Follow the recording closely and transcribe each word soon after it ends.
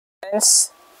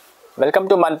Friends, welcome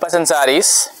to Manpasan Sarees.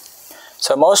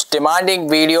 So most demanding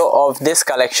video of this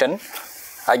collection.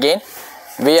 Again,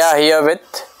 we are here with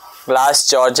glass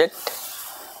georgette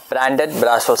branded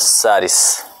braso sarees.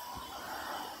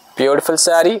 Beautiful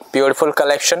saree, beautiful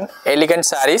collection, elegant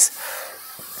sarees.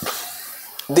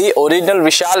 The original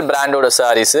vishal brand oda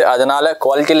sarees. Adanala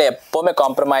quality la eppovume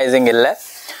compromising illa.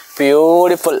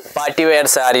 Beautiful party wear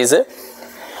sarees.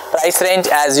 Price range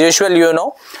as usual, you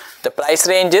know. The price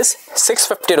range is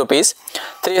 650 rupees.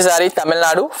 3 saree Tamil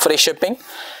Nadu free shipping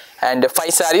and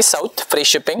 5 sarees South free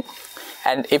shipping.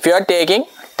 And if you are taking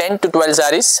 10 to 12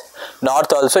 sarees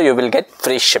North also, you will get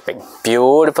free shipping.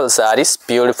 Beautiful sarees,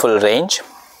 beautiful range.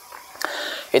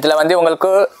 இதுல வந்து உங்களுக்கு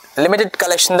limited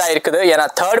collection தான் இருக்குது. ஏன்னா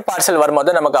third parcel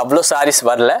வரும்போது நமக்கு அவ்வளோ சாரீஸ்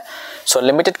வரல. ஸோ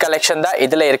லிமிட்டட் கலெக்ஷன் தான்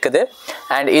இதில் இருக்குது.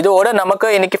 அண்ட் இதோட நமக்கு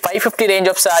இன்னைக்கு 550 ரேஞ்ச்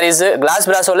ஆஃப் சாரீஸ் கிளாஸ்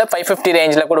பிராஸோவில் 550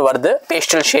 ரேஞ்சில் கூட வருது.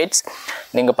 பேஸ்டல் ஷேட்ஸ்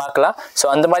நீங்கள் பார்க்கலாம். ஸோ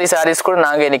அந்த மாதிரி சாரீஸ் கூட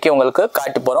நாங்கள் இன்னைக்கு உங்களுக்கு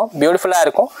காட்டி போகிறோம். பியூட்டிஃபுல்லாக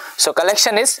இருக்கும். So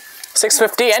collection is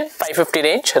 650 and 550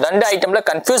 range. ரெண்டு ஐட்டமில்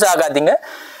கன்ஃபியூஸ் ஆகாதீங்க.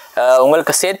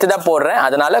 உங்களுக்கு சேர்த்து தான் போடுறேன்,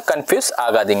 அதனால கன்ஃபியூஸ்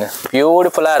ஆகாதீங்க.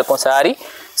 பியூட்டிஃபுல்லாக இருக்கும் sari.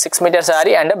 6 metre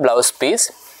sari and blouse piece.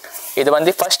 இது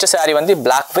வந்து ஃபர்ஸ்ட் சாரீ வந்து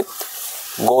black with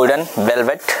golden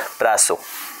velvet brasso.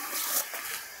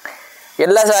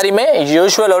 எல்லா சாரியுமே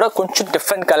யூஸ்வலோட கொஞ்சம்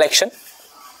டிஃப்ரெண்ட் கலெக்ஷன்.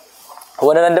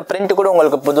 ஒரு ரெண்டு பிரிண்ட் கூட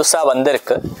உங்களுக்கு புதுசாக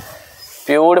வந்திருக்கு.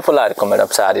 பியூட்டிஃபுல்லாக இருக்கும்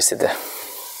மேடம் சாரீஸ். இது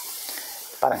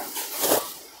பாருங்க,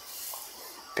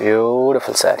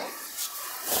 beautiful sari,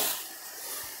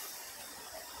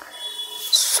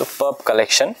 super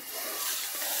collection.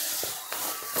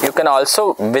 You can also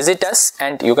visit us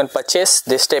and you can purchase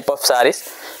this type of sarees.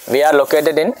 We are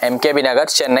located in MKB Nagar,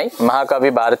 Chennai, Mahakavi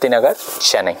Bharati Nagar,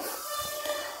 Chennai.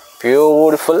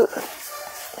 Beautiful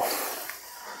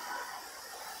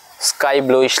sky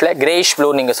bluish la grayish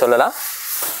blue ninga sollala.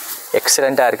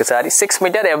 Excellent ah irukku saree. 6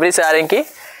 meter every saree ki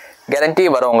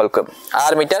guarantee varum ungalku.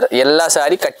 6 meter ella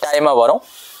saree kattayama varum.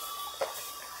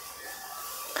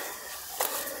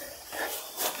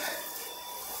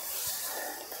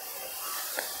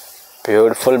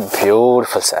 Beautiful,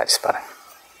 beautiful sarees பாருங்க.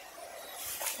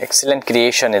 Excellent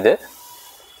creation இது.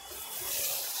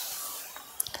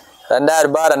 2000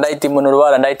 ரூபாய், 2300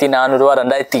 ரூபாய், 2400 ரூபாய்,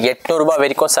 2800 ரூபாய்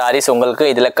வரைக்கும் சாரீஸ் உங்களுக்கு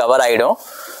இதில் cover ஆகிடும்.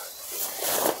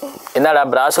 என்னடா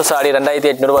பிராசோ சாரி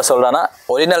 2800 ரூபாய் சொல்கிறான்னா,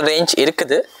 ஒரிஜினல் ரேஞ்ச்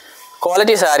இருக்குது,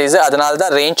 குவாலிட்டி சாரீஸு, அதனால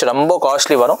தான் ரேஞ்ச் ரொம்ப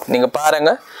காஸ்ட்லி வரும். நீங்கள்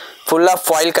பாருங்கள், ஃபுல்லாக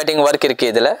ஃபாயில் கட்டிங் ஒர்க்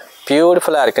இருக்குது இதில்.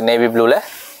 பியூட்டிஃபுல்லாக இருக்குது நேவி ப்ளூவில்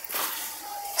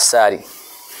சாரி.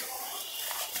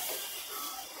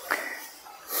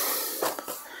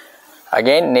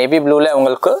 அகெயின் நேவி ப்ளூவில்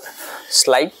உங்களுக்கு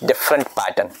ஸ்லைட் டிஃப்ரெண்ட்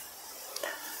பேட்டர்ன்.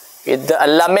 இது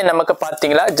எல்லாமே நமக்கு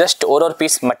பார்த்தீங்களா ஜஸ்ட் ஒரு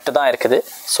பீஸ் மட்டும் தான் இருக்குது.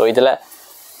 ஸோ இதில்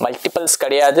மல்டிபிள்ஸ்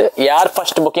கிடையாது. யார்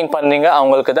ஃபஸ்ட் புக்கிங் பண்ணுறீங்க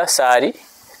அவங்களுக்கு தான் சாரி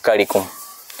கிடைக்கும்.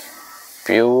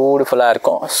 பியூட்டிஃபுல்லாக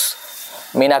இருக்கும்.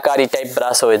 மீனாக்காரி டைப்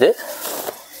பிராசோ இது.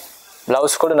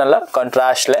 ப்ளவுஸ் கூட நல்லா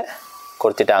கான்ட்ராஸ்டில்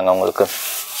கொடுத்துட்டாங்க உங்களுக்கு.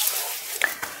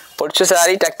 பிடிச்ச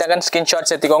சாரி டக் டக்குன்னு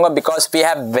ஸ்கிரீன்ஷாட்ஸ் எடுத்துக்கோங்க. Because we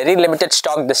have very limited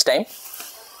stock this time.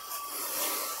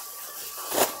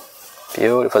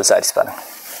 Beautiful saris பாருங்க,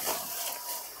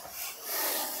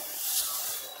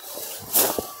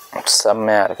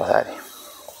 செம்மையாக இருக்கும் சாரி.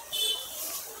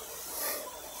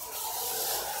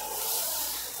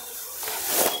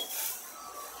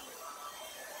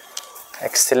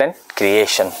 Excellent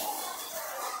creation.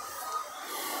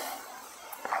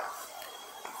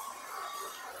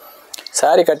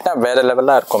 சாரி கட்டினா வேறு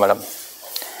லெவலாக இருக்கும் மேடம்.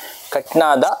 கட்டினா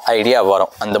தான் ஐடியா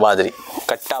வரும். அந்த மாதிரி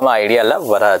கட்டாமல் ஐடியாவில்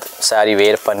வராது. சாரி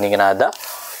வேர் பண்ணிங்கன்னா தான்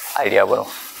ஐடியா வரும்.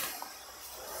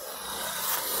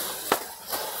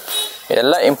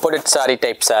 இதெல்லாம் இம்போர்ட்டட் சாரி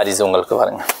டைப் சாரீஸ் உங்களுக்கு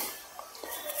பாருங்க.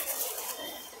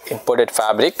 Imported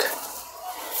fabric.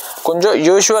 கொஞ்சம்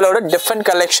யூஸ்வலோட டிஃப்ரெண்ட்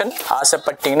கலெக்ஷன்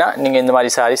ஆசைப்பட்டீங்கன்னா நீங்கள் இந்த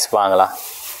மாதிரி சாரீஸ் வாங்கலாம்.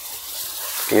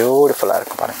 பியூட்டிஃபுல்லாக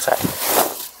இருக்கும் பாருங்கள் sorry.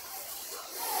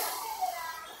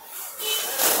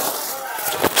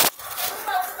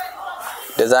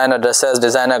 Designer dresses,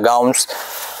 designer gowns,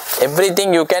 everything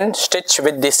you can stitch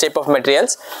with this type of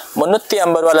materials.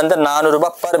 350 ரூபாயிலிருந்து 400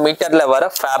 ரூபாய் பர் மீட்டரில் வர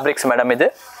ஃபேப்ரிக்ஸ் மேடம். இது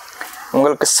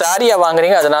உங்களுக்கு சாரியாக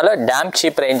வாங்குறீங்க, அதனால டேம்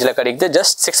சீப் ரேஞ்சில் கிடைக்குது.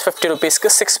 ஜஸ்ட் 650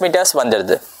 ருபீஸ்க்கு 6 மீட்டர்ஸ்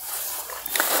வந்துடுது.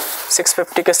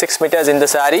 650க்கு 6 மீட்டர்ஸ் இந்த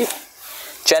சாரி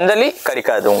ஜென்ரலி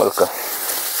கிடைக்காது உங்களுக்கு.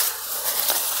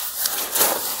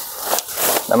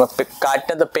 நம்ம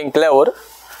காட்டினது பிங்க்ல ஒரு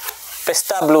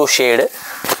பிஸ்தா ப்ளூ ஷேடு.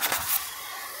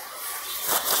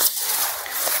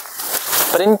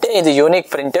 பிரிண்ட்டு இது யூனிக்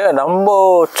பிரிண்ட்டு. ரொம்ப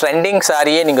ட்ரெண்டிங்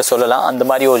சாரியே நீங்கள் சொல்லலாம். அந்த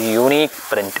மாதிரி ஒரு unique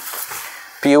print.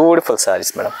 Beautiful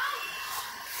saris madam.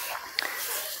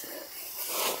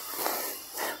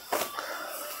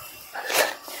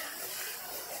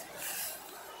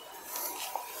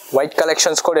 white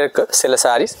collections கூட இருக்கு சில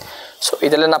sarees. So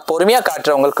இதெல்லாம் நான் பொறுமையா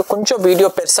காட்றேன் உங்களுக்கு. கொஞ்சம் வீடியோ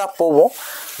பெருசா போவும்.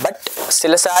 பட்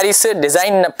சில sarees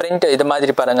டிசைன் print இது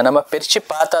மாதிரி பாருங்க. நம்ம பிரிச்சு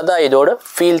பார்த்தா தான் இதோட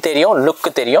feel தெரியும், look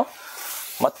தெரியும்.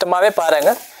 மொத்தமாவே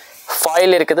பாருங்க.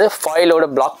 Foil இருக்குது. foilோட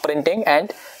block printing and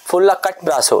full cut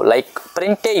braso. Like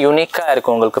print unique-ஆ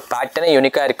இருக்கு உங்களுக்கு. pattern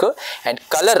unique-ஆ இருக்கு and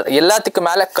color எல்லாத்துக்கு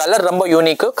மேல color ரொம்ப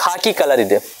unique. khaki color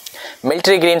இது.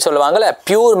 military green சொல்லுவாங்கல,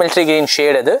 pure military green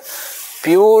shade இது.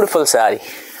 Beautiful saree.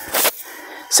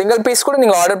 Single piece கூட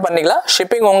நீங்க ஆர்டர் பண்ணிக்கலாம்.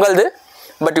 shipping உங்களுது.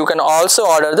 But you can also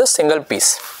order the single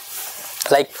piece.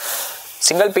 Like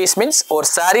single piece means ஒரு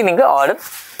saree நீங்க ஆர்டர்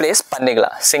place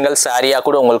பண்ணிக்கலாம். single saree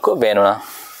கூட உங்களுக்கு வேணும்னா.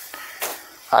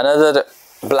 Another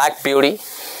black beauty.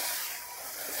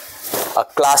 A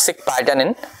classic pattern in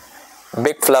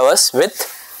big flowers with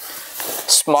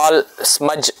small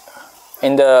smudge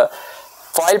in the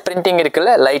foil printing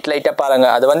இருக்குல்ல, light பாருங்க.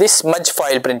 அது வந்து smudge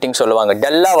foil printing சொல்லுவாங்க.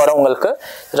 டல்லா வரும் உங்களுக்கு.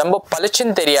 ரொம்ப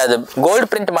பளிச்சுன்னு தெரியாது. கோல்ட்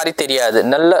print மாதிரி தெரியாது.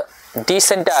 நல்ல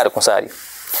டீசென்ட்டா இருக்கும் சாரி.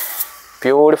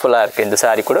 பியூட்டிஃபுல்லா இருக்கு இந்த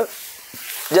சாரி கூட.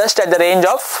 Just at the range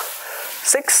of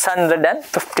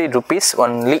 650 rupees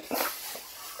only.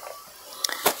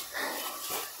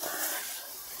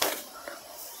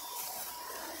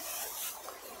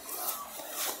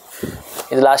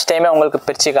 இது லாஸ்ட் டைமே உங்களுக்கு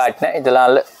பிரிச்சு காட்டினேன்.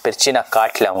 இதெல்லாம் பிரிச்சு நான்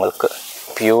காட்டல உங்களுக்கு.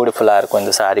 பியூட்டிஃபுல்லா இருக்கும்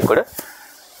இந்த saree கூட.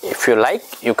 If you like,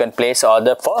 you can place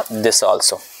order for this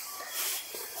also.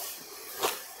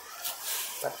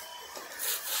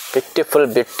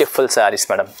 Beautiful sarees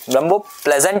madam. ரொம்ப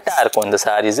pleasant-ஆ இருக்கும் இந்த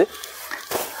sarees.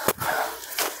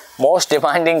 Most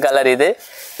demanding color இது.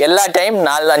 எல்லா டைம்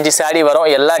 4-5 saree வரும்.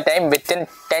 எல்லா time within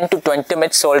 10 to 20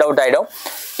 minutes sold out ஆயிடும்.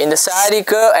 இந்த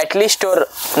சாரிக்கு அட்லீஸ்ட் ஒரு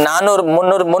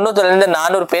 300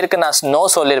 400 பேருக்கு நான் நோ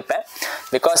சொல்லியிருப்பேன்.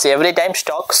 Because every time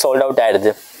stock sold out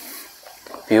ஆயிடுது.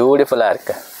 பியூட்டிஃபுல்லாக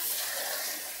இருக்கு.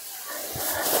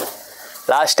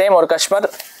 லாஸ்ட் டைம் ஒரு கஸ்டமர்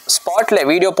ஸ்பாட்டில்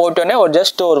வீடியோ போட்டோன்னே ஒரு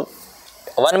ஜஸ்ட் ஒரு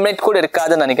 1 minute கூட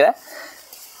இருக்காதுன்னு நினைக்கிறேன்.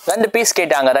 2 பீஸ்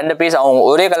கேட்டாங்க. 2 பீஸ் அவங்க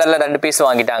ஒரே கலரில் 2 பீஸ்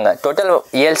வாங்கிட்டாங்க. டோட்டல்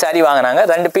 7 saree வாங்கினாங்க.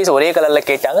 2 பீஸ் ஒரே கலரில்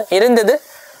கேட்டாங்க. இருந்தது.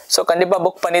 ஸோ கண்டிப்பாக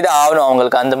புக் பண்ணி தான் ஆகணும்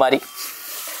அவங்களுக்கு. அந்த மாதிரி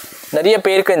நிறைய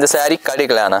பேருக்கு இந்த saree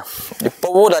கிடைக்கல. ஆனால்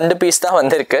இப்போவும் 2 பீஸ் தான்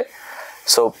வந்திருக்கு.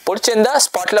 ஸோ பிடிச்சிருந்தா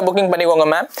ஸ்பாட்டில் புக்கிங் பண்ணிக்கோங்க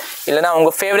மேம். இல்லைனா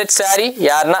உங்கள் ஃபேவரட் saree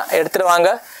யாருன்னா எடுத்துகிட்டு வாங்க.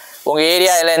 உங்கள்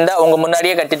ஏரியாவில் இருந்தால் உங்கள்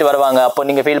முன்னாடியே கட்டிட்டு வருவாங்க. அப்போ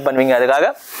நீங்கள் ஃபீல் பண்ணுவீங்க. அதுக்காக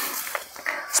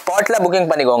ஸ்பாட்டில் புக்கிங்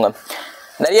பண்ணிக்கோங்க.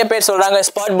 நிறைய பேர் சொல்கிறாங்க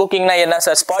ஸ்பாட் புக்கிங்னா என்ன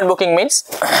சார்? ஸ்பாட் புக்கிங் மீன்ஸ்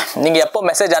நீங்கள் எப்போ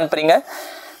மெசேஜ் அனுப்புறீங்க,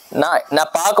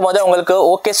 நான் பார்க்கும்போது உங்களுக்கு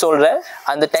ஓகே சொல்கிறேன்.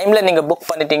 அந்த டைமில் நீங்கள் புக்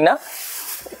பண்ணிட்டீங்கன்னா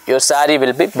your saree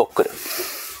will be booked.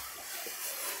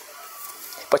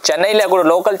 இப்போ சென்னையில் கூட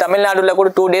லோக்கல் தமிழ்நாடுல கூட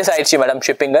 2 days ஆயிடுச்சு madam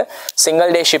shipping.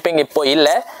 Single day shipping இப்போ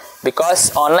இல்லை. Because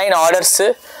online orders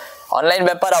online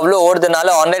paper அவ்வளோ ஓடுறதுனால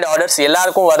ஆன்லைன் ஆர்டர்ஸ்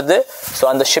எல்லாருக்கும் வருது. ஸோ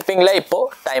அந்த ஷிப்பிங்கில் இப்போது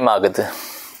டைம் ஆகுது.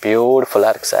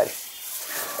 பியூட்டிஃபுல்லாக இருக்குது சாரி.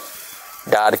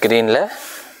 டார்க் க்ரீனில்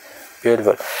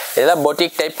பியூட்டிஃபுல். இதெல்லாம்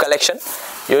பொட்டிக் டைப் கலெக்ஷன்.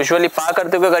 யூஸ்வலி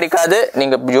பார்க்குறதுக்கு கிடைக்காது.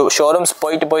 நீங்கள் ஷோரூம்ஸ்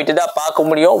போயிட்டு தான் பார்க்க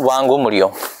முடியும், வாங்கவும்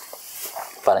முடியும்.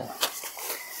 பாருங்கள்,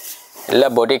 இல்லை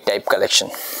பொட்டிக் டைப்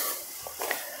கலெக்ஷன்.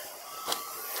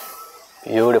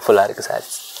 பியூட்டிஃபுல்லாக இருக்குது sorry.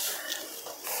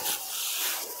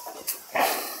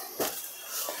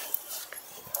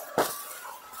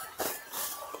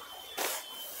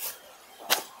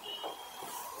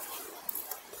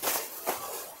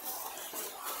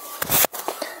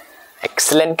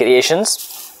 Excellent creations.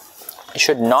 You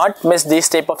should not miss these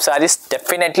type of sarees.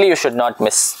 Definitely you should not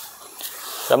miss.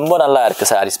 ரொம்ப நல்லா இருக்கு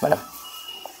sarees மேடம்.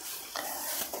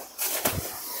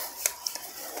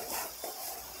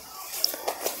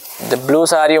 இந்த ப்ளூ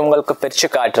saree உங்களுக்கு பிரித்து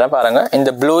காட்டுறேன் பாருங்கள்.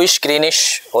 இந்த ப்ளூயிஷ் க்ரீனிஷ்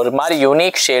ஒரு மாதிரி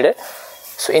யூனிக் ஷேடு.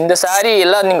 ஸோ இந்த saree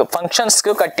எல்லாம் நீங்கள்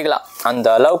ஃபங்க்ஷன்ஸ்க்கு கட்டிக்கலாம். அந்த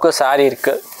அளவுக்கு saree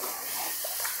இருக்குது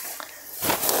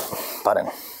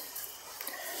பாருங்கள்.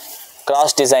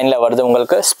 கிராஸ் டிசைனில் வருது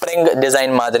உங்களுக்கு. ஸ்ப்ரிங்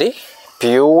டிசைன் மாதிரி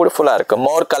பியூட்டிஃபுல்லாக இருக்குது.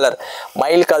 மோர் கலர்,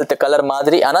 மயில் கழுத்து கலர்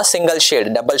மாதிரி. ஆனால் சிங்கிள் ஷேடு,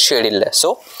 டபுள் ஷேடு இல்லை. ஸோ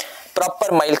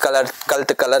ப்ராப்பர் மயில் கலர்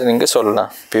கழுத்து கலர் நீங்கள்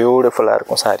சொல்லலாம். பியூட்டிफुल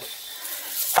இருக்கும் sari.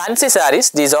 Fancy sarees,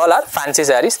 these all are fancy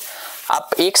sarees. आप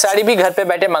एक साड़ी भी घर पे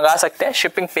बैठे मंगा सकते हैं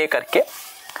शिपिंग पे करके.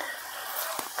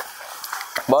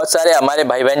 बहुत सारे हमारे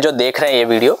भाई बहन जो देख रहे हैं ये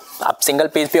वीडियो, आप सिंगल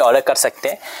पीस भी ऑर्डर कर सकते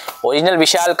हैं. ओरिजिनल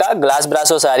विशाल का ग्लास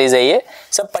ब्रासो साड़ीज है ये.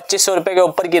 सब 2500 रुपये के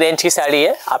ऊपर की रेंज की साड़ी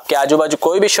है. आपके आजू बाजू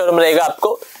कोई भी शोरूम रहेगा आपको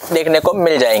देखने को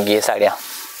मिल जाएंगी ये साड़ियाँ.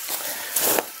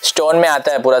 स्टोन में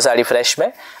आता है पूरा साड़ी फ्रेश में.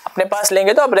 अपने पास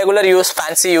लेंगे तो आप रेगुलर यूज़,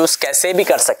 फैंसी यूज़ कैसे भी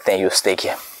कर सकते हैं यूज़.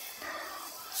 देखिए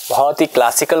बहुत ही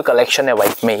क्लासिकल कलेक्शन है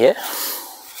वाइट में. ये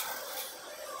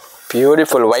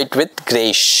beautiful white with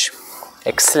greyish.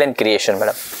 Excellent creation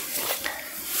madam.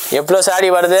 எவ்வளோ சாரீ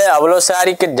வருது அவ்வளோ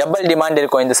சாரீக்கு டபுள் டிமாண்ட்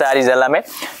இருக்கும் இந்த சாரீஸ் எல்லாமே.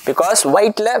 பிகாஸ்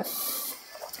ஒயிட்டில்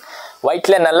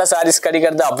ஒயிட்ல நல்ல சாரீஸ்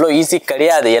கிடைக்கிறது அவ்வளோ ஈஸி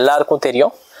கிடையாது, எல்லாருக்கும்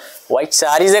தெரியும். ஒயிட்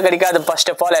சாரீஸே கிடைக்காது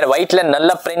ஃபர்ஸ்ட் ஆஃப் ஆல். அண்ட் ஒயிட்ல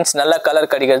நல்ல பிரிண்ட்ஸ் நல்ல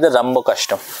கலர் கிடைக்கிறது ரொம்ப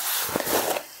கஷ்டம்.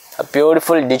 A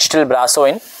beautiful digital braso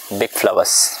in big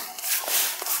flowers.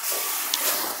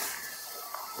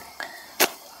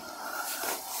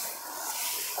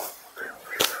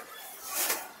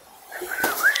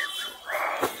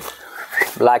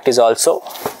 Black is also,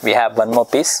 we have one more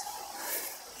piece.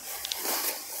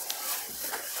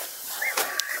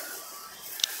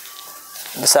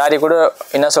 இந்த சாரி கூட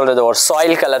என்ன சொல்கிறது, ஒரு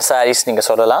சாயில் கலர் சாரீஸ் நீங்கள்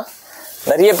சொல்லலாம்.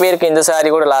 நிறைய பேருக்கு இந்த சாரி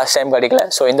கூட லாஸ்ட் டைம் கிடைக்கல.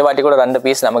 ஸோ இந்த வாட்டி கூட 2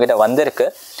 பீஸ் நம்மக்கிட்ட வந்திருக்கு.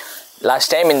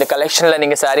 லாஸ்ட் டைம் இந்த கலெக்ஷனில்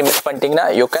நீங்கள் சாரி மிஸ் பண்ணிட்டீங்கன்னா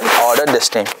you can order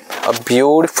this time. A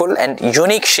beautiful and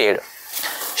unique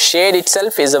shade it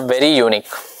self is a very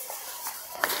unique.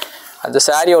 அந்த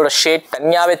சாரியோட ஷேட்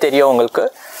தனியாகவே தெரியும் உங்களுக்கு.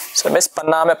 ஸோ மிஸ்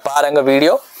பண்ணாமல் பாருங்கள்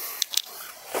வீடியோ.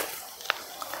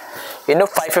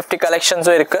 இன்னும் 550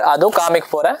 கலெக்ஷன்ஸும் இருக்குது, அதுவும் காமிக்க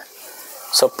போகிறேன்.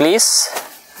 So please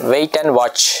wait and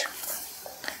watch.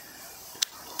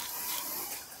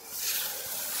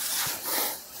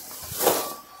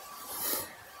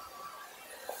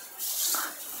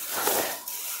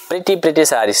 Pretty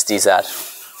sarees these are.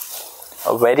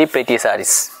 Very pretty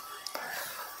sarees.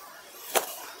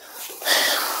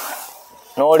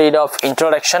 No need of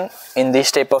introduction in this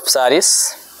type of sarees.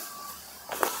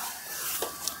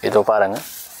 Idu paranga.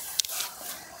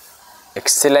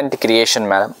 Excellent creation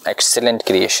madam, excellent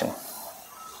creation.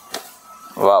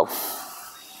 Wow.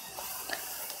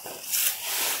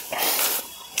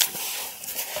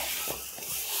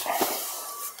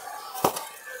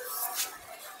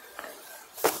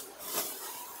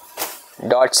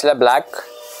 டாட்ஸில் black.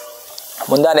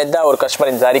 முந்தானேத்து தான் ஒரு customer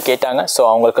இந்த sorry கேட்டாங்க. So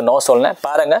அவங்களுக்கு no சொன்னேன்.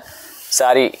 பாருங்கள்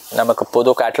sorry நமக்கு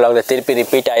புது கேட்டலாகில் திருப்பி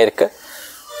ரிப்பீட் ஆகிருக்கு.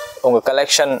 உங்கள்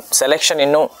செலெக்ஷன்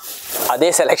இன்னும் அதே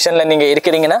செலெக்ஷனில் நீங்கள்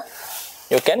இருக்கிறீங்கன்னா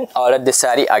you can order this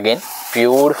sorry again.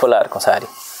 பியூட்டிஃபுல்லாக இருக்கும் sorry.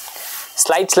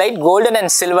 Slide golden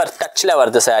and silver டச்சில்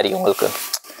வருது சாரி. உங்களுக்கு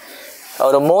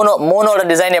ஒரு மூணோட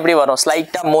டிசைன் எப்படி வரும்,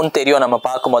 ஸ்லைட்டாக 3 தெரியும் நம்ம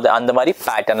பார்க்கும்போது, அந்த மாதிரி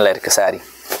பேட்டர்னில் இருக்குது sorry.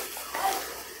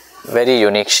 Very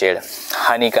unique shade,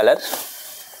 honey color.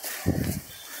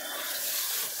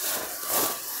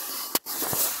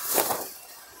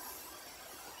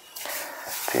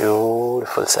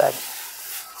 Beautiful saree.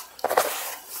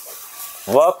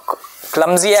 Work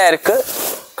clumsy ஆ இருக்கு.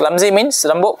 Clumsy means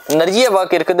ரொம்ப நிறைய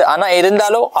work இருக்குது. ஆனால்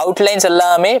இருந்தாலும் outlines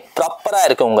எல்லாமே ப்ராப்பராக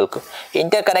இருக்குது. உங்களுக்கு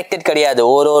இன்டர்கனெக்டட் கிடையாது.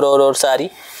 ஒரு சாரி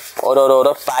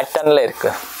ஒரு பேட்டர்னில்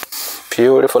இருக்குது.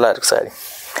 பியூட்டிஃபுல்லாக இருக்குது சாரி.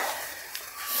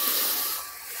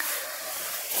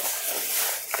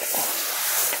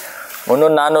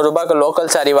 300-400 ரூபாய்க்கு லோக்கல்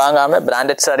சாரி வாங்காமல்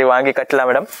பிராண்டட் சாரி வாங்கி கட்டலாம்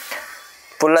மேடம்.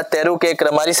 ஃபுல்லாக தெரு கேட்குற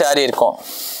மாதிரி சாரி இருக்கும்.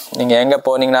 நீங்கள் எங்கே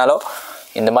போனீங்கனாலும்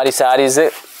இந்த மாதிரி சாரீஸு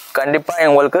கண்டிப்பாக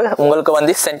உங்களுக்கு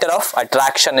வந்து சென்டர் ஆஃப்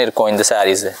அட்ராக்ஷன் இருக்கும் இந்த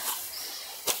சாரீஸு.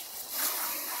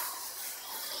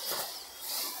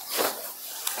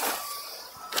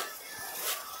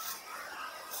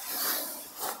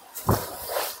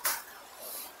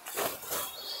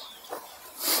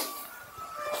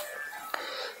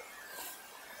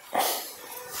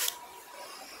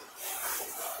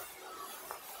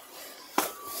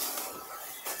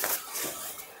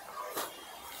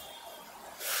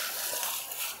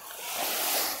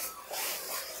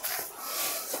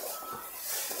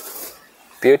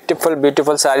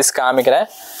 Beautiful sarees காமிக்கிறேன்.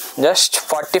 Just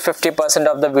 40-50%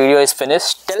 of the video is finished.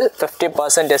 Still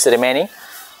 50% is remaining.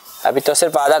 अभी तो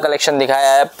सिर्फ आधा कलेक्शन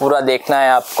दिखाया है, पूरा देखना है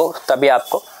आपको, तभी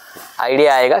आपको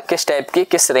आइडिया आएगा किस टाइप की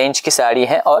किस रेंज की साड़ी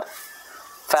है और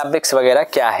फैब्रिक्स वगैरह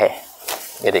क्या है.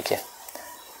 ये देखिए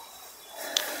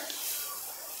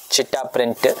चिट्टा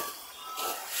प्रिंट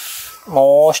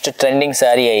मोस्ट ट्रेंडिंग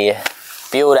साड़ी है. ये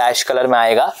प्योर ऐश कलर में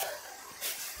आएगा.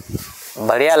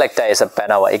 बढ़िया लगता है ये सब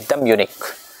पहना हुआ, एकदम यूनिक.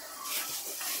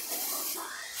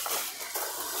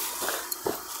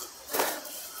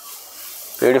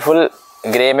 ब्यूटीफुल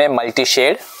ग्रे में मल्टी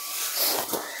शेड.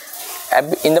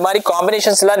 இந்த மாதிரி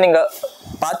காம்பினேஷன்ஸ்லாம் நீங்கள்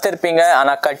பார்த்துருப்பீங்க,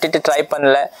 ஆனால் கட்டிட்டு ட்ரை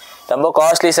பண்ணல. ரொம்ப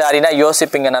காஸ்ட்லி சாரினா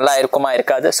யோசிப்பீங்க நல்லா இருக்குமா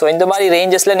இருக்காது. ஸோ இந்த மாதிரி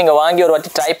ரேஞ்சஸில் நீங்கள் வாங்கி ஒரு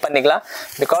வாட்டி ட்ரை பண்ணிக்கலாம்.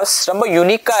 பிகாஸ் ரொம்ப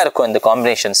யூனிக்காக இருக்கும் இந்த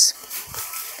காம்பினேஷன்ஸ்.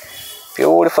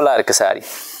 பியூட்டிஃபுல்லாக இருக்குது சாரி.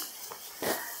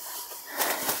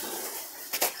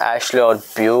 ஆஷ்லி ஒரு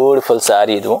பியூட்டிஃபுல்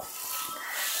சாரி. இதுவும்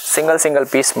சிங்கிள்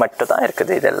பீஸ் மட்டும் தான்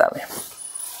இருக்குது. இது எல்லாமே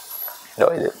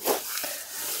இது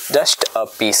just a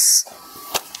piece.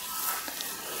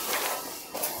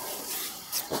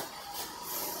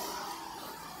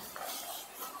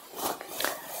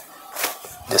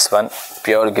 This one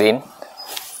pure green,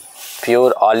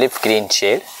 pure olive green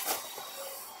shade.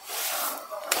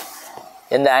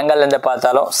 இந்த ஆங்கிள் இருந்து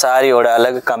பார்த்தாலும் சாரியோட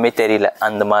அழகு கம்மி தெரியல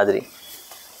அந்த மாதிரி.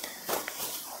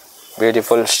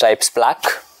 Beautiful stripes black.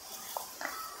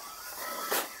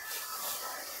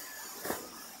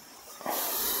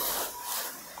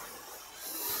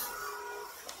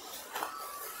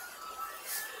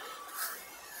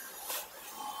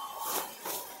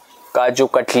 Kaju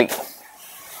Katli.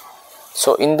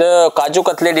 So in the Kaju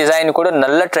Katli design kuda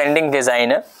nalla trending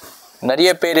design.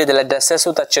 Nariya per idhula dresses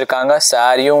tachirukanga,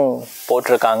 sariyum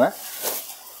potirukanga.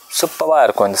 Superba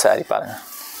irukum indha saree parunga.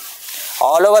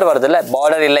 All over varudhilla,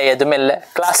 border illa edume illa,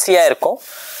 classy ah irukum.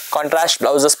 Contrast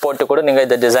blouses potu kuda neenga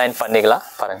idha design pannikalam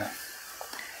parunga.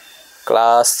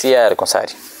 Classy ah irukum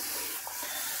saree.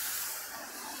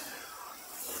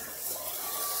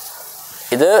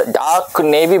 இது dark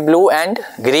navy blue and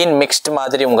green mixed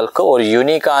மாதிரி உங்களுக்கு ஒரு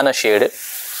யூனிக்கான shade.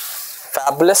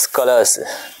 Fabulous colors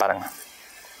பாருங்க.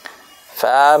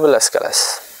 Fabulous colors.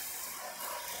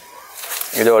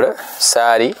 இதோட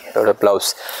saree, இதோட blouse.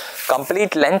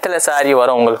 Complete lengthல saree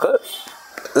வரும் உங்களுக்கு.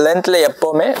 Lengthல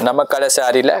எப்பவுமே நம்ம கடை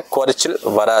சாரியில குறைச்சல்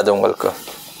வராது உங்களுக்கு.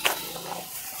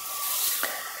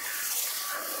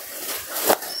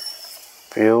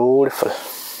 Beautiful.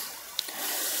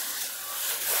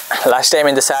 Last time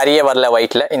இந்த சாரியே வரல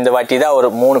whiteல, இந்த வாட்டி தான் ஒரு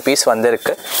 3 பீஸ்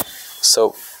வந்திருக்கு. ஸோ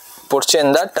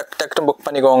பிடிச்சிருந்தா டக் டக்னு புக்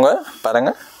பண்ணிக்கோங்க.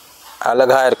 பாருங்க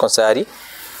அழகாக இருக்கும் சாரி,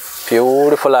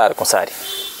 பியூட்டிஃபுல்லாக இருக்கும் சாரி,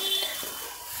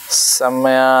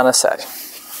 செம்மையான sorry.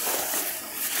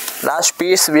 Last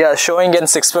piece we are showing in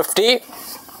 650.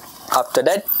 After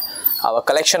that our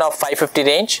collection of 550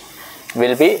 range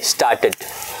will be started.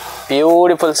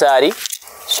 Beautiful saree,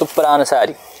 சூப்பரான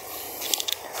saree.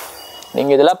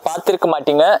 நீங்கள் இதெல்லாம் பார்த்துருக்க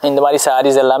மாட்டீங்க இந்த மாதிரி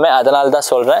சாரீஸ் எல்லாமே, அதனால தான்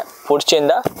சொல்கிறேன்.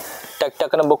 பிடிச்சிருந்தா டக்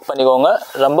டக்குன்னு புக் பண்ணிக்கோங்க.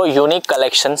 ரொம்ப யூனிக்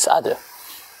கலெக்ஷன்ஸ் அது,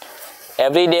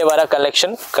 எவ்ரிடே வர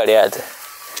கலெக்ஷன் கிடையாது,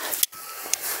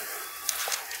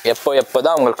 எப்போ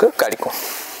தான் உங்களுக்கு கிடைக்கும்.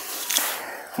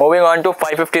 Moving on to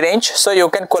 550 range. So you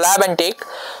can collab and take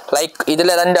like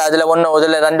இதில் 2 அதில் 1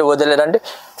 இதில் 2 இதில் 2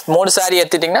 3 சாரீ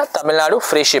எடுத்துட்டிங்கன்னா தமிழ்நாடு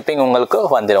ஃப்ரீ ஷிப்பிங் உங்களுக்கு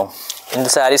வந்துடும். இந்த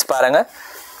சாரீஸ் பாருங்கள்,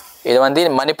 இது வந்து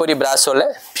மணிப்புரி பிராசோவில்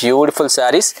பியூட்டிஃபுல்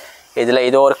சாரீஸ். இதில்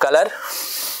இது ஒரு கலர்.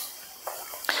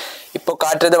 இப்போ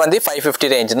காட்டுறது வந்து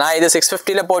 550 ரேஞ்ச். நான் இது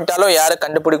 650ல் போட்டாலும் யாரும்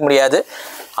கண்டுபிடிக்க முடியாது.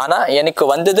 ஆனால் எனக்கு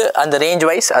வந்தது அந்த ரேஞ்ச்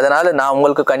வைஸ், அதனால் நான்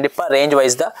உங்களுக்கு கண்டிப்பாக ரேஞ்ச்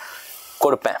வைஸ் தான்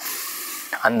கொடுப்பேன்.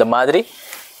 அந்த மாதிரி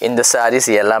இந்த சாரீஸ்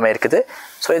எல்லாமே இருக்குது.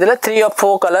 ஸோ இதில் 3 or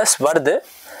 4 கலர்ஸ் வருது.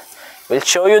 Will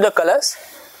show you the colours.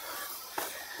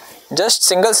 Just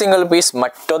single piece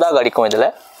மட்டும் தான் கிடைக்கும். இதில்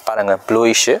பாருங்கள்,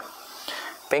 ப்ளூயிஷு,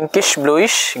 pinkish,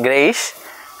 bluish, grayish,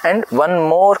 and one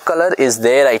more color is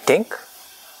there, I think.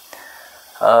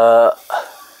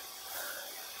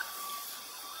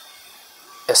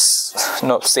 Yes,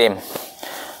 no, same.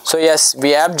 So yes,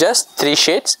 we have just 3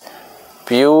 shades.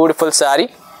 Beautiful saree,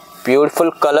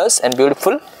 beautiful colors and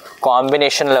beautiful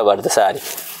combination la varudhu saree.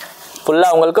 Full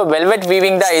ah ungalku velvet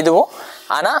weaving da iduvum,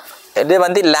 ana இது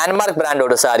வந்து landmark brand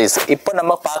oda sarees. இப்போ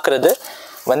நம்ம பார்க்குறது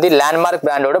வந்து landmark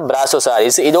பிராண்டோட brasso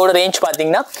saris. இதோட range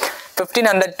பார்த்தீங்கன்னா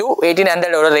 1500 to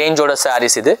 1800 ரேஞ்சோட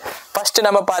saris. இது ஃபஸ்ட்டு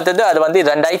நம்ம பார்த்தது அது வந்து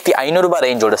 2500 ரூபாய்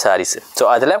ரேஞ்சோட சாரீஸ். ஸோ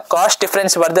அதில் காஸ்ட்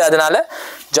டிஃப்ரென்ஸ் வருது, அதனால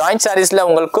ஜாயிண்ட் சாரீஸில்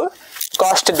உங்களுக்கு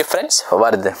காஸ்ட் டிஃப்ரென்ஸ்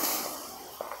வருது.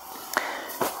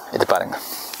 இது பாருங்கள்,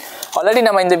 ஆல்ரெடி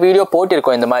நம்ம இந்த வீடியோ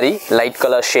போட்டிருக்கோம். இந்த மாதிரி லைட்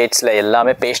கலர் ஷேட்ஸில்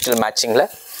எல்லாமே பேஸ்டல் மேட்சிங்கில்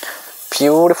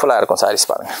பியூட்டிஃபுல்லாக இருக்கும் சாரீஸ்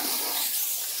பாருங்கள்.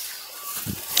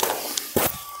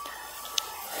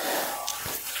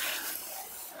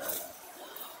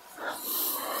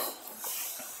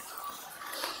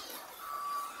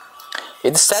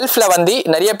 இது செல்ஃபில் வந்து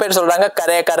நிறைய பேர் சொல்கிறாங்க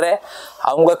கரை,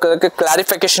 அவங்களுக்கு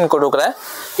கிளாரிஃபிகேஷன் கொடுக்குறேன்.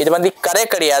 இது வந்து கரை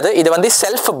கிடையாது, இது வந்து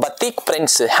செல்ஃப் பத்திக்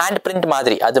பிரிண்ட்ஸ், ஹேண்ட் பிரிண்ட்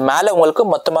மாதிரி. அது மேலே உங்களுக்கு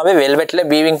மொத்தமாகவே வெல்வெட்டில்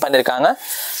வீவிங் பண்ணியிருக்காங்க.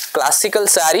 Classical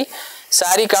sari.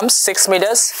 Sari comes 6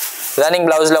 meters. Running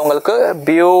ப்ளவுஸில் உங்களுக்கு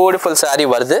பியூட்டிஃபுல் சாரீ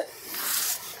வருது.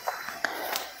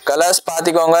 கலர்ஸ்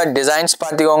பார்த்துக்கோங்க, டிசைன்ஸ்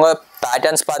பார்த்துக்கோங்க,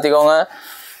 பேட்டர்ன்ஸ் பார்த்துக்கோங்க.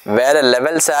 வேறு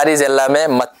லெவல் சாரீஸ் எல்லாமே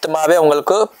மொத்தமாகவே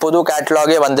உங்களுக்கு புது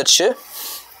கேட்டலாகே வந்துடுச்சு.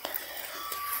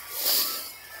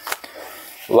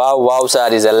 வாவ்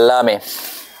சாரீஸ் எல்லாமே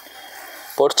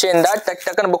பிடிச்சிருந்தா டக்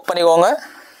டக்குன்னு புக் பண்ணிக்கோங்க.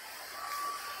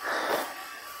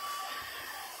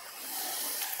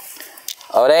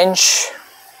 Orange,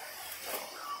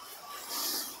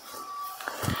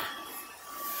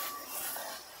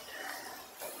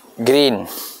 green,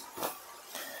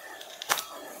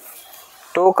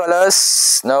 2 colors,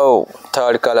 no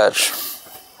third color.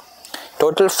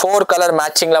 Total 4 colour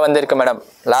மேட்சிங்கில் வந்திருக்கு மேடம்.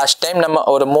 லாஸ்ட் டைம் நம்ம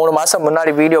ஒரு 3 மாதம்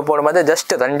முன்னாடி வீடியோ போடும்போது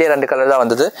ஜஸ்ட் 2 கலர் தான்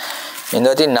வந்தது. இந்த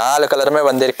வாட்டி 4 கலருமே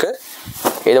வந்திருக்கு.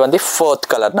 இது வந்து 4th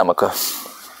கலர் நமக்கு.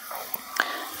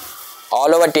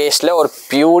 all over taste la or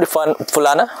beautiful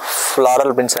ana floral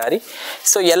print saree.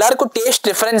 So ellarku taste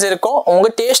difference irukum, unga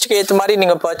taste ku ஏத்த மாதிரி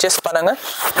நீங்க purchase பண்ணுங்க.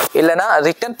 இல்லனா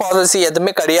return policy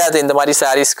எதுமே கிடையாது இந்த மாதிரி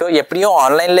sarees க்கு. எப்படியும்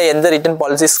ஆன்லைன்ல எந்த return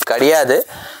policies கிடையாது.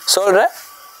 சொல்றேன்,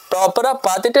 ப்ராப்பரா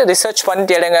பார்த்துட்டு ரிசர்ச்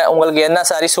பண்ணிட்டு எடுங்க உங்களுக்கு என்ன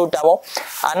saree சூட் ஆகும்.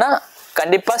 ஆனா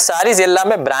கண்டிப்பா sarees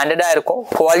எல்லாமே பிராண்டடா இருக்கும்,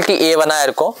 குவாலிட்டி A1 ஆ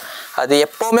இருக்கும். அது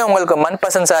எப்பவுமே உங்களுக்கு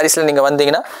மன்பசந்த் sareesல நீங்க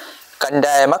வந்தீங்கன்னா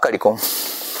கண்டாயமா கிடைக்கும்.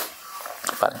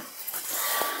 பாருங்க,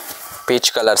 peach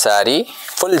color saree,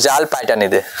 full jal pattern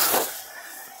இது.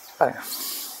 பாருங்க,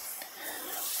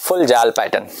 full jal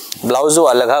pattern, blouse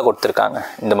அழகா கொடுத்திருக்காங்க.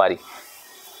 இந்த மாதிரி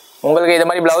உங்களுக்கு இந்த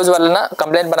மாதிரி blouse வரலனா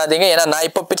கம்ப்ளைன்ட் பண்ணாதீங்க, ஏனா நான்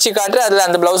இப்போ பிரிச்சு காட்றேன், அதுல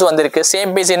அந்த blouse வந்திருக்கு.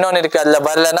 சேம் பீஸ் இன்னொன்னு இருக்கு, அதுல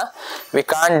வரலனா we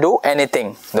can't do anything.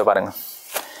 இதோ பாருங்க,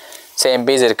 சேம்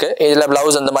பீஸ் இருக்கு, இதுல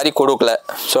blouse அந்த மாதிரி கொடுக்கல.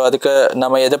 சோ அதுக்கு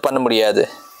நம்ம எது பண்ண முடியாது,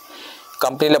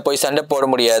 கம்பெனில போய் சண்டை போட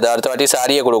முடியாது, அடுத்த வாட்டி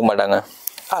சாரியே கொடுக்க மாட்டாங்க.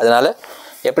 அதனால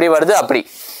எப்படி வருது அப்படி.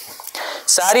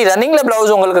 சாரி ரன்னிங்ல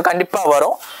blouse உங்களுக்கு கண்டிப்பா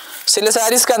வரும். சில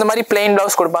sareesக்கு அந்த மாதிரி plain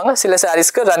blouse கொடுப்பாங்க, சில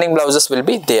sareesக்கு running blouses will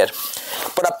be there.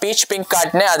 இப்போ நான் peach pink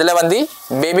காட்னே, அதுல வந்து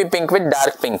baby pink with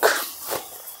dark pink.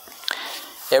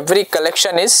 Every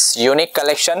collection is unique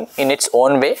collection in its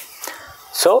own way.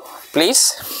 So please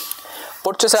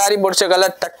பிடிச்ச saree பிடிச்ச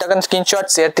கலர் டக் டக்குன்னு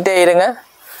ஸ்கிரீன்ஷாட்ஸ் எடுத்துட்டே இருங்க.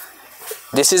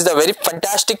 This is the very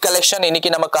fantastic collection இன்னைக்கு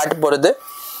நம்ம காட்ட போறது.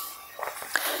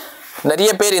 நிறைய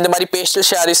பேர் இந்த மாதிரி பேஸ்டல்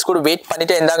sarees கூட வெயிட்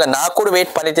பண்ணிட்டே இருந்தாங்க, நான் கூட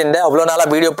வெயிட் பண்ணிட்டு இருந்தேன். அவ்வளோ நாளா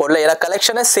வீடியோ போடல, ஏன்னா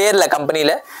கலெக்ஷனே சேரல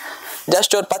கம்பெனியில்.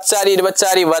 ஜஸ்ட் ஒரு 10 saree 20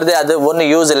 saree வருது, அது ஒன்றும்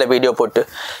யூஸ் இல்லை வீடியோ போட்டு.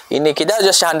 இன்னைக்கு தான்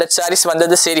ஜஸ்ட் 100 sarees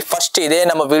வந்தது. சரி ஃபர்ஸ்ட் இதே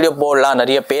நம்ம வீடியோ போடலாம்.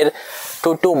 நிறைய பேர்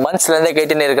 2 monthsலேருந்தே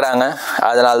கேட்டுன்னு இருக்கிறாங்க,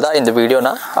 அதனால தான் இந்த வீடியோ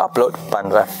நான் அப்லோட்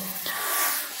பண்ணுறேன்.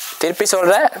 திருப்பி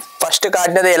சொல்கிறேன், ஃபஸ்ட்டு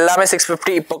காட்டினது எல்லாமே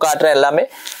 650, இப்போ காட்டுறேன் எல்லாமே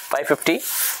 550.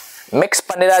 மிக்ஸ்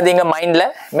பண்ணிடாதீங்க மைண்டில்,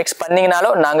 மிக்ஸ்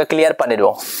பண்ணிங்கனாலும் நாங்கள் கிளியர்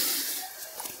பண்ணிடுவோம்.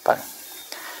 பாருங்க,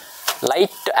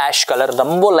 லைட் ஆஷ் கலர்,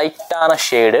 ரொம்ப லைட்டான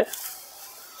ஷேடு,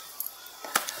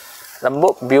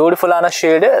 ரொம்ப பியூட்டிஃபுல்லான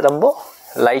ஷேடு, ரொம்ப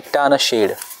லைட்டான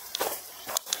ஷேடு.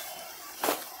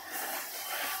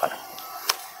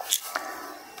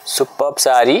 Super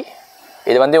sorry.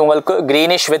 இது வந்து உங்களுக்கு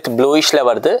greenish with bluishல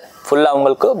வருது. ஃபுல்லாக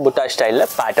உங்களுக்கு புட்டா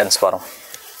ஸ்டைலில் பேட்டர்ன்ஸ் வரும்.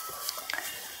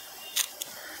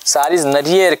 சாரீஸ்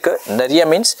நிறைய இருக்கு, நிறைய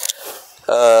மீன்ஸ்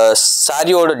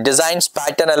சாரியோட டிசைன்ஸ்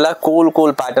பேட்டர்ன் எல்லாம்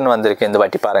கூல் பேட்டர்ன் வந்திருக்கு இந்த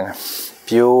வாட்டி. பாருங்க,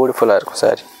 பியூட்டிஃபுல்லாக இருக்கும்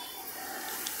சாரி.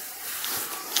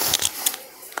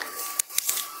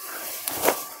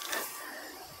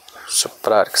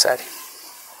 சூப்பராக இருக்கு சாரி.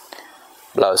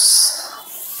 பிளவுஸ்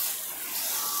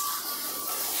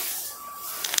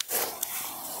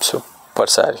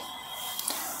சூப்பர் சாரி,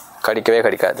 கிடைக்கவே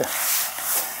கிடைக்காது.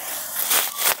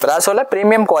 பிராசோல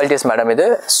ப்ரீமியம் குவாலிட்டிஸ் மேடம். இது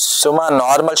சும்மா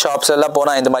நார்மல் ஷாப்ஸ் எல்லாம்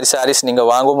போனால் இந்த மாதிரி சாரீஸ் நீங்கள்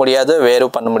வாங்க முடியாது, வேறு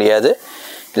பண்ண முடியாது.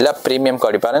 இல்லை ப்ரீமியம்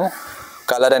குவாலிட்டி. பாருங்கள்,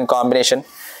 கலர் அண்ட் காம்பினேஷன்.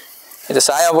 இது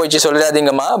சாயம் போயிடுச்சு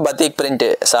சொல்லிடாதீங்கம்மா, பத்திக் பிரிண்ட்டு,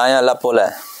 சாயம் எல்லாம் போல்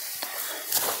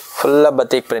ஃபுல்லாக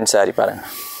பத்திக் பிரிண்ட் சாரி. பாருங்கள்,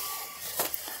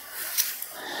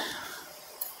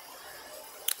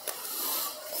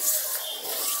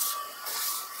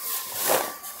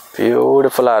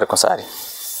 பியூட்டிஃபுல்லாக இருக்கும் சாரி.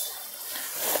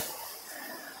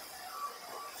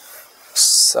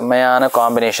 செம்மையான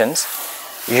combinations,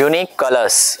 unique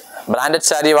colours. Branded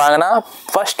sari வாங்கினா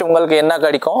ஃபர்ஸ்ட் உங்களுக்கு என்ன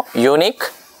கிடைக்கும், யூனிக்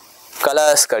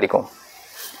கலர்ஸ் கிடைக்கும்.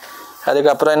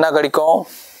 அதுக்கப்புறம் என்ன கிடைக்கும்,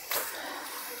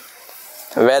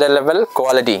 வேற லெவல்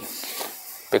குவாலிட்டி.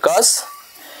 பிகாஸ்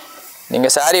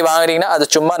நீங்கள் சாரீ வாங்குறீங்கன்னா அது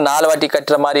சும்மா 4 வாட்டி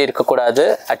கட்டுற மாதிரி இருக்கக்கூடாது,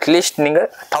 அட்லீஸ்ட் நீங்கள்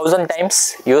 1000 times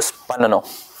யூஸ் பண்ணணும்.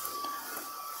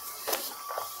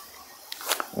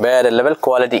 வேற level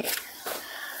quality.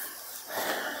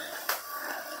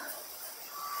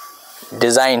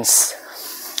 Designs,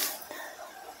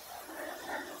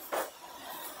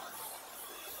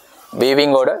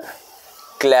 வீவிங்கோட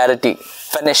clarity,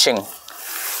 finishing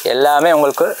எல்லாமே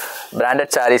உங்களுக்கு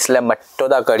பிராண்டட் சாரீஸில்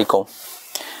மட்டும் தான் கிடைக்கும்.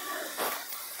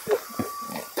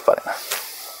 பாருங்க,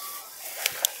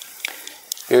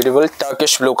 பியூட்டிஃபுல்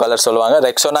டர்க்கிஷ் ப்ளூ கலர் சொல்லுவாங்க.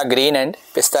 Rexona green and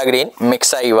pista green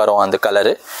mix ஆகி வரும் அந்த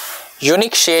கலரு.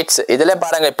 யூனிக் ஷேட்ஸ் இதில்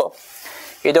பாருங்கள். இப்போ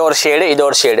இது ஒரு ஷேடு, இது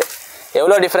ஒரு ஷேடு,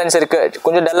 எவ்வளோ டிஃப்ரென்ஸ் இருக்குது.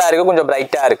 கொஞ்சம் டல்லாக இருக்குது, கொஞ்சம்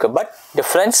பிரைட்டாக இருக்குது, பட்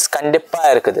டிஃப்ரென்ஸ்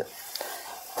கண்டிப்பாக இருக்குது.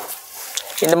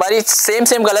 இந்த மாதிரி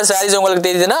சேம் கலர் சாரீஸ் உங்களுக்கு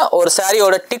தெரியுதுன்னா ஒரு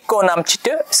சாரியோட டிக் ஒன்று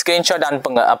அனுப்பிச்சிட்டு ஸ்க்ரீன்ஷாட்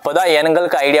அனுப்புங்க. அப்போ தான்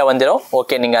எங்களுக்கு ஐடியா வந்துடும்,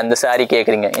 ஓகே நீங்கள் அந்த சாரீ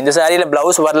கேட்குறீங்க. இந்த சாரியில்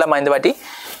ப்ளவுஸ் வரலமா இந்த வாட்டி,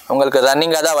 உங்களுக்கு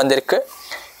ரன்னிங்காக தான் வந்திருக்கு.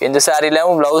 இந்த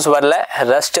சாரியிலும் ப்ளவுஸ் வரல,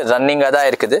 ரெஸ்ட் ரன்னிங்காக தான்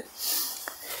இருக்குது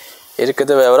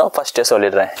விவரம் ஃபஸ்ட்டு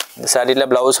சொல்லிடுறேன். இந்த சாரியில்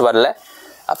ப்ளவுஸ் வரல,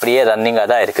 அப்படியே ரன்னிங்காக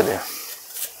தான் இருக்குது.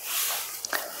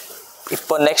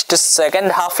 இப்போ நெக்ஸ்ட்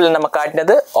செகண்ட் ஹாஃபில் நம்ம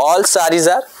காட்டினது all saris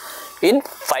R in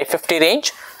 550 range.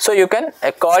 So you can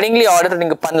accordingly order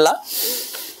நீங்கள் பண்ணலாம்.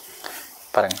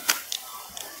 பாருங்க,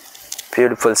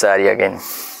 beautiful saree again.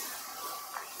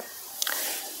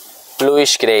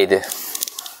 Bluish grey இது.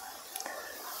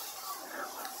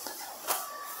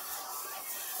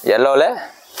 yellowல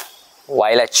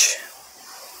violet.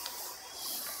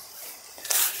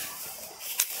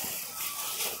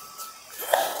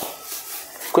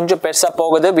 கொஞ்சம் பெருசா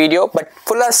போகுது வீடியோ, பட்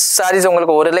ஃபுல்லா sarees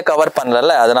உங்களுக்கு ஒருல கவர்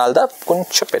பண்ணல, அதனால தான்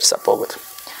கொஞ்சம் பெருசா போகுது.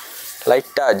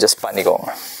 லைட்டா அட்ஜஸ்ட்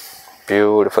பண்ணிக்கோங்க.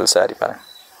 பியூட்டிஃபுல் saree பாருங்க.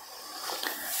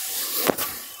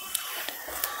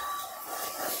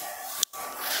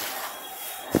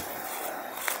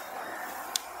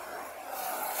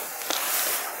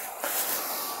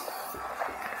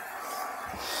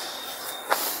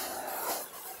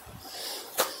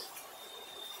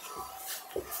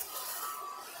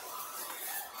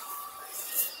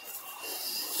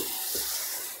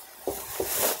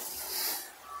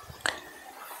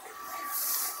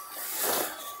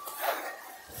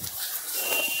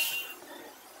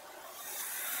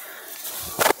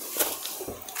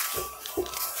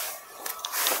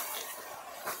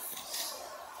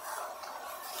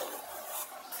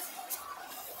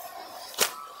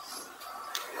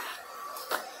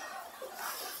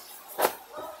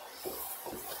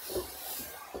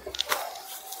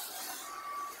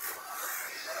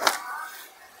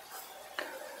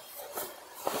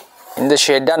 இந்த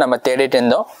ஷேட் தான் நம்ம தேடிட்டு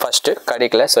இருந்தோம் ஃபஸ்ட்டு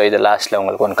கிடைக்கல. ஸோ இது லாஸ்ட்டில்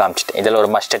உங்களுக்கு ஒன்று காமிச்சிட்டேன். இதில் ஒரு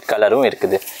மஸ்டர்ட் கலரும்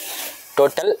இருக்குது.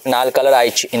 டோட்டல் 4 கலர்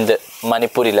ஆயிடுச்சு இந்த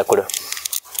மணிப்பூரில் கூட.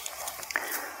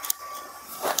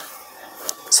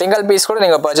 சிங்கிள் பீஸ் கூட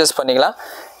நீங்கள் பர்ச்சேஸ் பண்ணிக்கலாம்.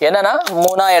 என்னென்னா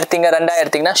 3 எடுத்தீங்க 2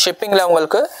 எடுத்தீங்கன்னா ஷிப்பிங்கில்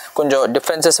உங்களுக்கு கொஞ்சம்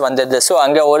டிஃப்ரென்சஸ் வந்துடுது. ஸோ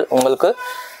அங்கே உங்களுக்கு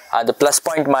அது ப்ளஸ்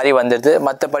பாயிண்ட் மாதிரி வந்துடுது.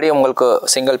 மற்றபடி உங்களுக்கு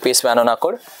சிங்கிள் பீஸ் வேணும்னா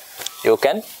கூட you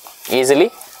can easily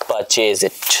purchase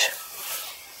it.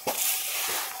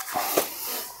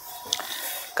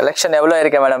 Collection எவ்வளோ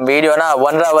இருக்கு மேடம்? வீடியோனா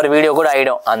 1 hour வீடியோ கூட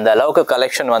ஆகிடும், அந்த அளவுக்கு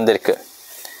கலெக்ஷன் வந்திருக்கு.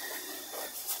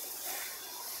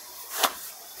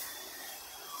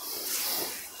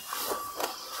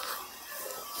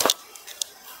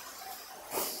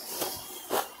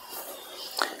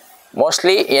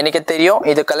 மோஸ்ட்லி எனக்கு தெரியும்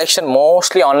இது கலெக்ஷன்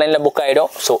மோஸ்ட்லி ஆன்லைனில் புக்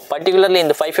ஆகிடும். ஸோ பர்டிகுலர்லி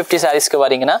இந்த 550 சாரீஸ்க்கு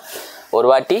வரீங்கன்னா ஒரு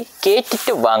வாட்டி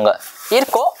கேட்டுட்டு வாங்க.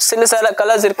 இருக்கும் சில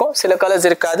கலர்ஸ் இருக்கும், சில கலர்ஸ்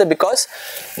இருக்காது. பிகாஸ்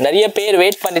நிறைய பேர்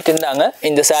வெயிட் பண்ணிட்டு இருந்தாங்க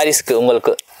இந்த சாரீஸ்க்கு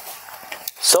உங்களுக்கு.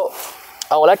 ஸோ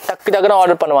அவங்கள டக்குன்னு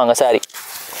ஆர்டர் பண்ணுவாங்க சாரீ.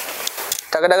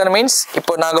 டக்குன்னு மீன்ஸ்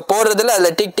இப்போ நாங்கள் போடுறதுல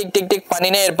அதில் டிக் டிக் டிக் டிக்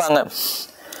பண்ணினே இருப்பாங்க.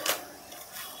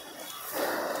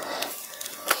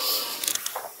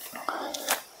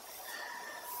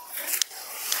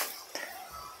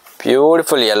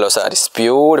 Beautiful yellow sarees,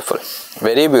 beautiful,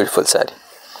 very beautiful saree.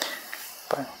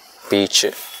 Beach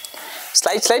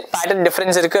slide pattern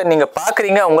difference இருக்குது. நீங்கள்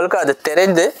பார்க்குறீங்க, உங்களுக்கு அது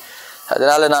தெரிந்து,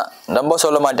 அதனால் நான் ரொம்ப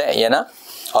சொல்ல மாட்டேன். ஏன்னா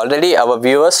ஆல்ரெடி அவர்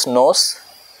வியூவர்ஸ் நோஸ்.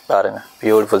 பாருங்கள்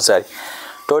beautiful saree.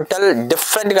 Total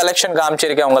different collection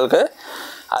காமிச்சிருக்கேன் உங்களுக்கு.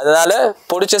 அதனால்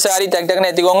பிடிச்ச saree டக்குன்னு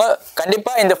ஏற்றிக்கோங்க.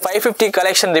 கண்டிப்பாக இந்த 550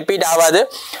 கலெக்ஷன் ரிப்பீட் ஆகாது.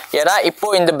 ஏன்னா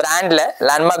இப்போது இந்த பிராண்டில்,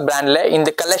 லேண்ட்மார்க் பிராண்டில்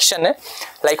இந்த கலெக்ஷனு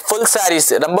லைக் ஃபுல் sarees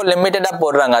ரொம்ப லிமிட்டடாக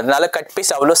போடுறாங்க. அதனால கட்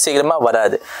பீஸ் அவ்வளோ சீக்கிரமாக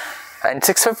வராது. அண்ட்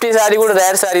 650 saree கூட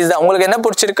ரேர் sarees தான். உங்களுக்கு என்ன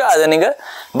பிடிச்சிருக்கோ அதை நீங்கள்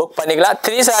புக் பண்ணிக்கலாம்.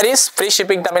 3 sarees free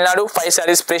shipping Tamil Nadu, 5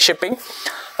 sarees free shipping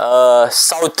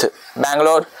south,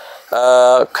 Bangalore,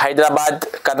 Hyderabad,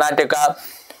 Karnataka,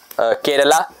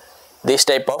 Kerala. This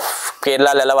type of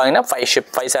கேரளாவில் வாங்கினா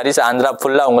 5 sarees, ஆந்திரா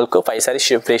ஃபுல்லாக உங்களுக்கு 5 sarees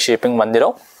ஃப்ரீ ஷிப்பிங்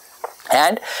வந்துடும்.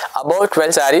 அண்ட் அபவுட்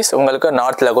 12 sarees உங்களுக்கு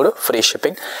நார்த்தில் கூட ஃப்ரீ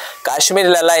ஷிப்பிங்.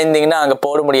 காஷ்மீர்லலாம் இருந்தீங்கன்னா அங்கே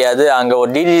போட முடியாது. அங்கே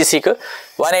ஒரு டிடிசிக்கு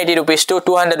 180 rupees to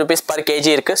 200 rupees per kg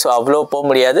இருக்குது. ஸோ அவ்வளோ போக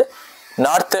முடியாது.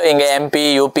 நார்த்து இங்கே MP,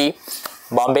 UP,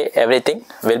 Bombay every thing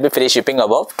will be free shipping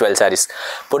above 12 sarees.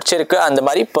 பிடிச்சிருக்கு அந்த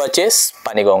மாதிரி பர்ச்சேஸ்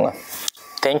பண்ணிக்கோங்க.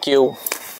 தேங்க்யூ.